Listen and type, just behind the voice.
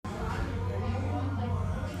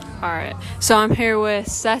All right. So I'm here with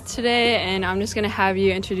Seth today, and I'm just going to have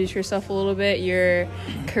you introduce yourself a little bit, your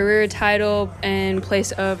career title and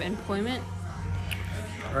place of employment.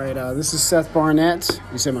 All right. This is Seth Barnett.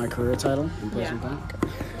 You said my career title and place of employment?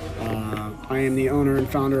 I am the owner and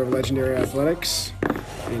founder of Legendary Athletics,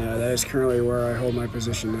 and that is currently where I hold my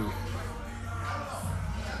position now.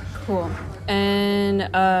 Cool.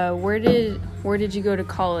 And where did you go to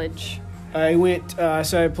college? I went,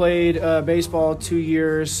 I played baseball 2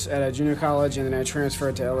 years at a junior college, and then I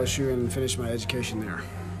transferred to LSU and finished my education there.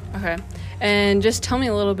 Okay. And just tell me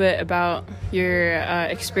a little bit about your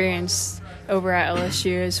experience over at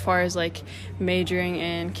LSU as far as like majoring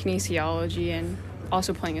in kinesiology and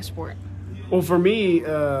also playing a sport. Well, for me,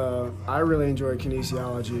 I really enjoyed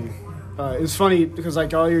kinesiology. It's funny because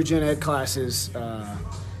like all your gen ed classes,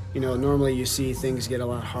 normally you see things get a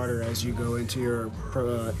lot harder as you go into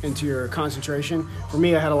your concentration. For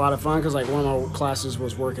me, I had a lot of fun because like one of my classes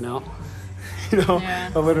was working out.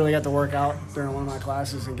 I literally got to work out during one of my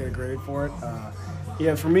classes and get a grade for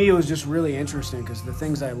it. For me, it was just really interesting because the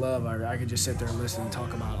things I love, I could just sit there and listen and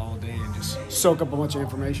talk about all day and just soak up a bunch of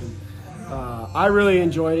information. I really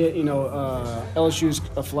enjoyed it. LSU is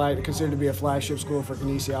considered to be a flagship school for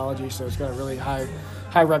kinesiology, so it's got a really high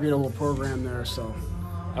reputable program there. So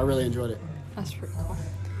I really enjoyed it. That's pretty cool.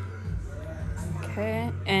 Okay,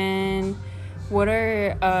 and what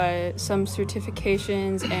are some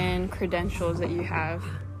certifications and credentials that you have?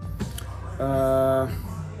 I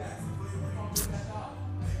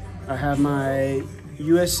have my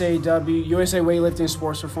USA Weightlifting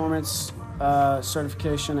Sports Performance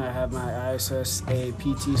certification. I have my ISSA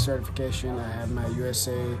PT certification. I have my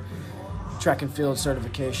USA Track and Field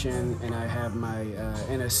certification, and I have my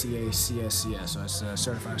NSCA CSCS, so it's a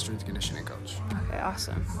Certified Strength Conditioning Coach. Okay,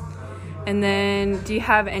 awesome. And then, do you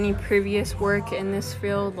have any previous work in this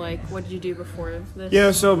field? Like, what did you do before this?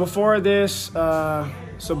 Yeah, so before this,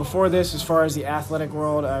 as far as the athletic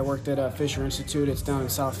world, I worked at Fisher Institute. It's down in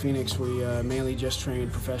South Phoenix. We mainly just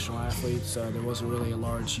trained professional athletes. There wasn't really a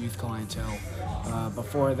large youth clientele.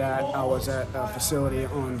 Before that, I was at a facility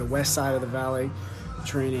on the west side of the valley,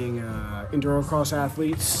 training endurocross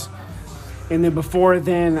athletes. And then before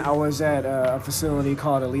then, I was at a facility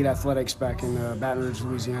called Elite Athletics back in Baton Rouge,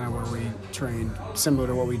 Louisiana, where we trained similar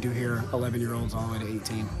to what we do here, 11-year-olds all the way to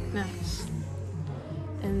 18. Nice.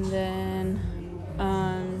 And then,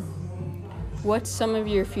 what's some of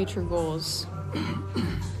your future goals?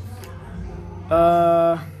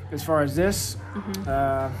 As far as this,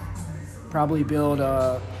 probably build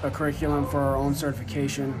a curriculum for our own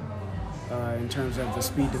certification. In terms of the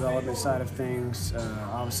speed development side of things,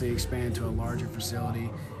 obviously expand to a larger facility,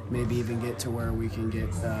 maybe even get to where we can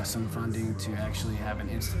get some funding to actually have an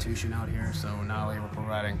institution out here. So not only we're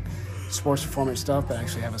providing sports performance stuff, but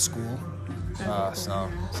actually have a school. So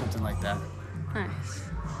something like that. Nice.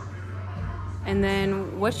 And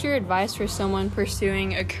then what's your advice for someone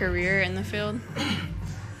pursuing a career in the field?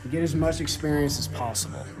 Get as much experience as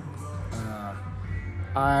possible.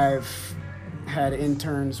 I've had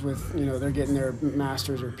interns with, they're getting their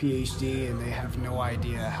master's or PhD and they have no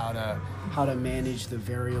idea how to manage the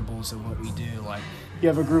variables of what we do. Like, you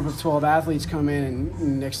have a group of 12 athletes come in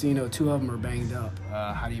and next thing you know, 2 of them are banged up.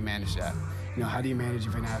 How do you manage that? How do you manage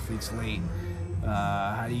if an athlete's late?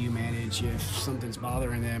 How do you manage if something's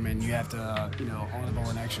bothering them and you have to, on the ball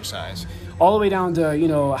and exercise? All the way down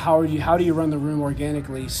to, how do you run the room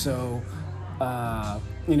organically so,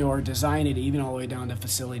 or design it even all the way down to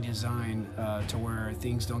facility design to where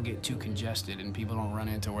things don't get too congested and people don't run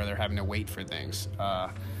into where they're having to wait for things.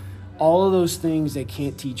 All of those things they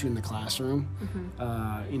can't teach you in the classroom.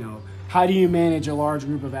 How do you manage a large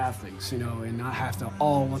group of athletes, and not have to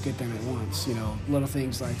all look at them at once? Little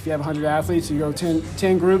things like if you have 100 athletes, you go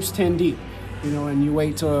 10 groups, 10 deep, and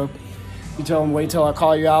you tell them, wait till I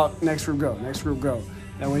call you out, next group go.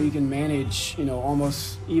 That way you can manage,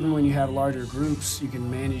 almost even when you have larger groups, you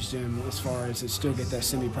can manage them as far as still get that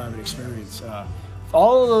semi-private experience.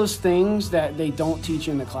 All of those things that they don't teach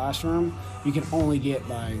you in the classroom, you can only get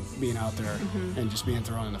by being out there and just being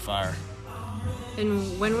thrown in the fire.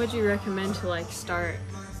 And when would you recommend to start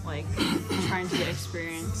trying to get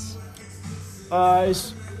experience?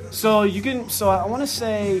 So I want to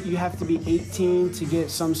say you have to be 18 to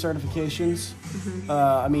get some certifications.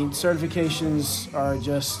 Certifications are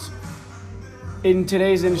just, in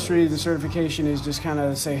today's industry, the certification is just kind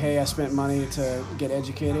of say, hey, I spent money to get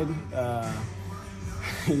educated.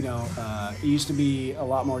 It used to be a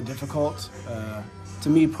lot more difficult. To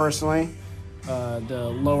me personally,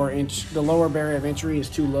 the lower barrier of entry is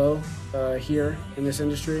too low here in this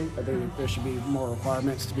industry. I think there should be more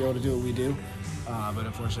requirements to be able to do what we do. but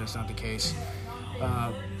unfortunately that's not the case.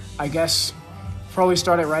 I guess probably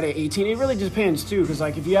start it right at 18. It really depends too, because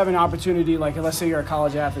like if you have an opportunity, like let's say you're a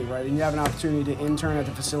college athlete, right, and you have an opportunity to intern at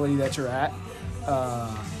the facility that you're at,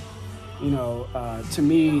 to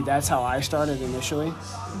me that's how I started initially.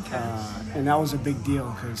 And that was a big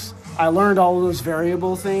deal because I learned all of those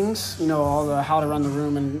variable things, all the how to run the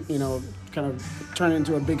room and kind of turn it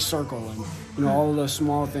into a big circle and all of those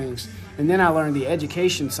small things. And then I learned the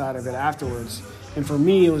education side of it afterwards. And for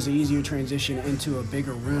me, it was an easier transition into a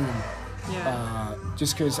bigger room. Yeah.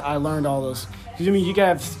 Just because I learned all those. Because you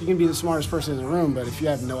can be the smartest person in the room, but if you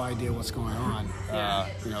have no idea what's going on,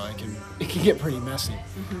 it can get pretty messy.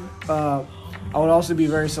 I would also be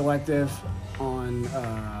very selective on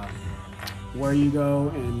where you go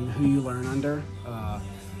and who you learn under.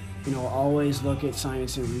 Always look at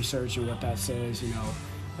science and research and what that says.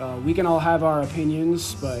 We can all have our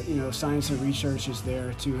opinions, but science and research is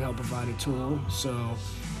there to help provide a tool. So,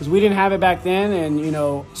 because we didn't have it back then,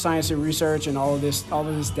 and science and research and all of this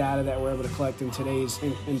data that we're able to collect in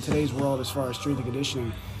today's world as far as strength and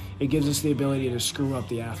conditioning, it gives us the ability to screw up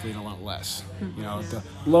the athlete a lot less. The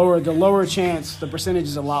lower chance, the percentage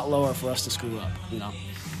is a lot lower for us to screw up.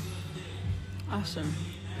 Awesome.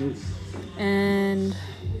 And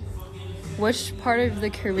which part of the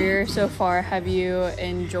career so far have you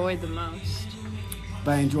enjoyed the most?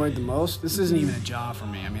 But I enjoyed the most? This isn't even a job for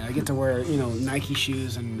me. I mean, I get to wear, Nike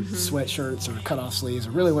shoes and sweatshirts or cut-off sleeves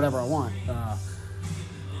or really whatever I want.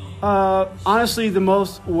 Honestly,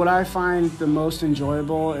 what I find the most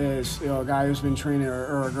enjoyable is, a guy who's been training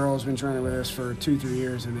or a girl who's been training with us for 2-3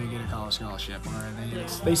 years and they get a college scholarship or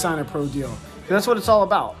they sign a pro deal. That's what it's all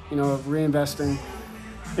about,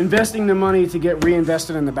 investing the money to get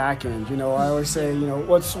reinvested in the back end. I always say,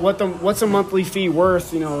 what's a monthly fee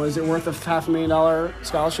worth? Is it worth a $500,000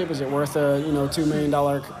 scholarship? Is it worth a $2 million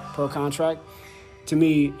pro contract? To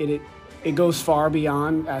me, it goes far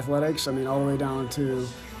beyond athletics. I mean, all the way down to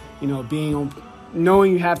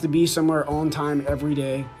knowing you have to be somewhere on time every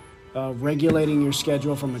day, regulating your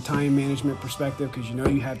schedule from a time management perspective because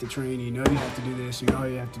you have to train, you have to do this, you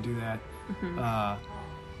have to do that.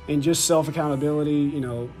 And just self-accountability,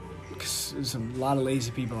 because there's a lot of lazy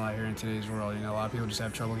people out here in today's world. A lot of people just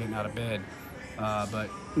have trouble getting out of bed. But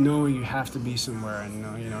knowing you have to be somewhere and,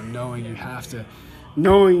 knowing you have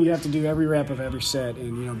to do every rep of every set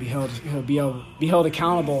and, be held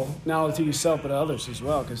accountable not only to yourself but to others as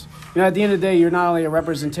well. Because, at the end of the day, you're not only a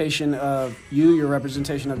representation of you, you're a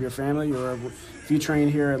representation of your family. If you train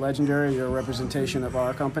here at Legendary, you're a representation of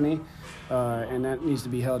our company. And that needs to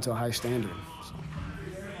be held to a high standard.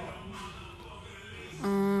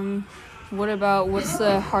 What's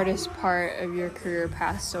the hardest part of your career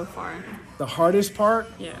path so far? The hardest part?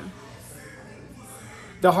 Yeah.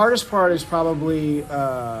 The hardest part is probably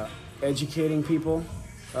educating people,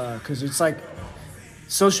 because it's like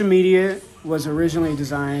social media was originally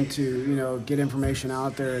designed to, get information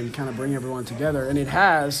out there and kind of bring everyone together, and it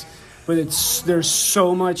has, but there's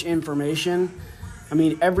so much information. I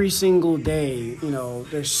mean, every single day,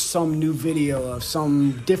 there's some new video of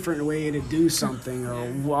some different way to do something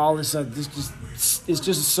or all this stuff. It's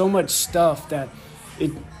just so much stuff that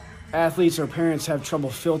athletes or parents have trouble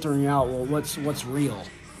filtering out. Well, what's real?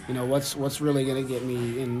 What's really going to get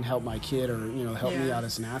me and help my kid or, help me out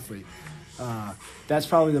as an athlete? That's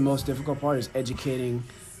probably the most difficult part is educating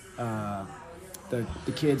the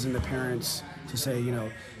kids and the parents to say,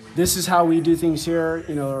 this is how we do things here,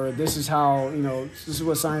 or this is how, this is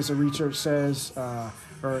what science and research says,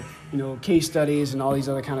 or, case studies and all these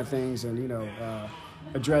other kind of things, and,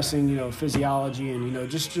 addressing, physiology and,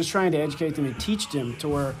 just trying to educate them and teach them to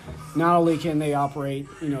where not only can they operate,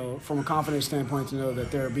 from a confidence standpoint to know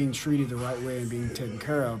that they're being treated the right way and being taken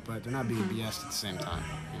care of, but they're not being BS'd at the same time,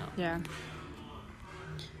 Yeah.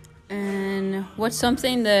 And what's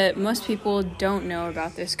something that most people don't know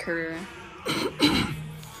about this career?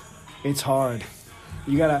 It's hard.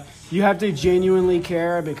 You have to genuinely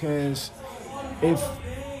care, because if,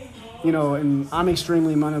 and I'm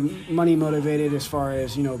extremely money motivated as far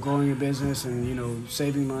as, growing a business and,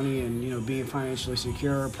 saving money and, being financially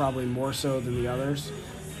secure, probably more so than the others.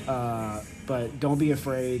 But don't be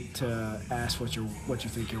afraid to ask what you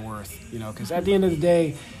think you're worth, because at the end of the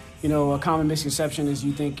day, a common misconception is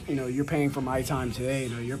you think, you're paying for my time today.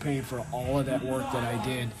 You're paying for all of that work that I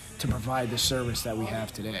did to provide the service that we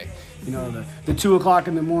have today. The 2 o'clock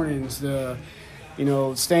in the mornings, the,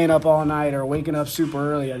 staying up all night or waking up super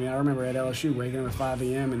early. I mean, I remember at LSU waking up at 5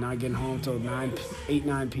 a.m. and not getting home till 9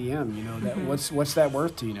 p.m. That what's that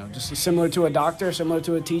worth to you? Just similar to a doctor, similar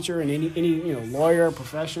to a teacher, and any lawyer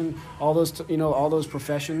profession, all those all those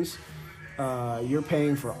professions. you're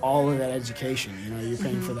paying for all of that education. You know, you're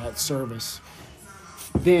paying for that service.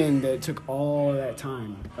 Then that took all of that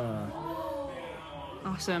time.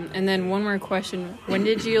 Awesome. And then one more question: when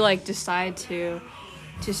did you like decide to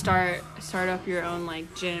start up your own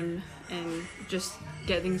like gym and just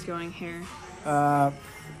get things going here?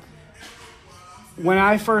 When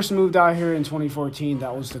I first moved out here in 2014,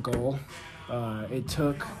 that was the goal. It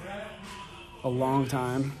took a long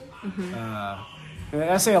time.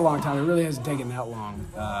 I say a long time. It really hasn't taken that long.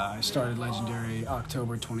 I started Legendary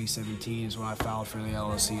October 2017 is when I filed for the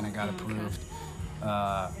LLC and I got approved.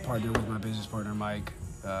 Partnered with my business partner Mike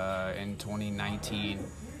in 2019,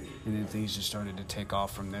 and then things just started to take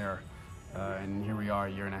off from there. And here we are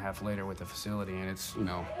a year and a half later with the facility, and it's, you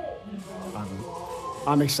know,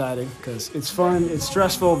 I'm excited because it's fun. It's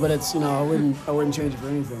stressful, but it's, you know, I wouldn't change it for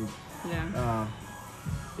anything. Yeah.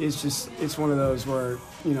 It's one of those where,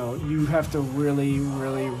 you know, you have to really,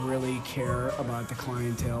 really, really care about the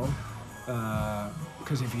clientele,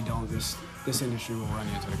 because if you don't, this industry will run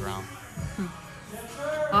you into the ground.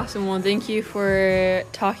 Awesome. Well, thank you for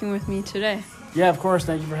talking with me today. Yeah, of course.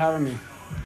 Thank you for having me.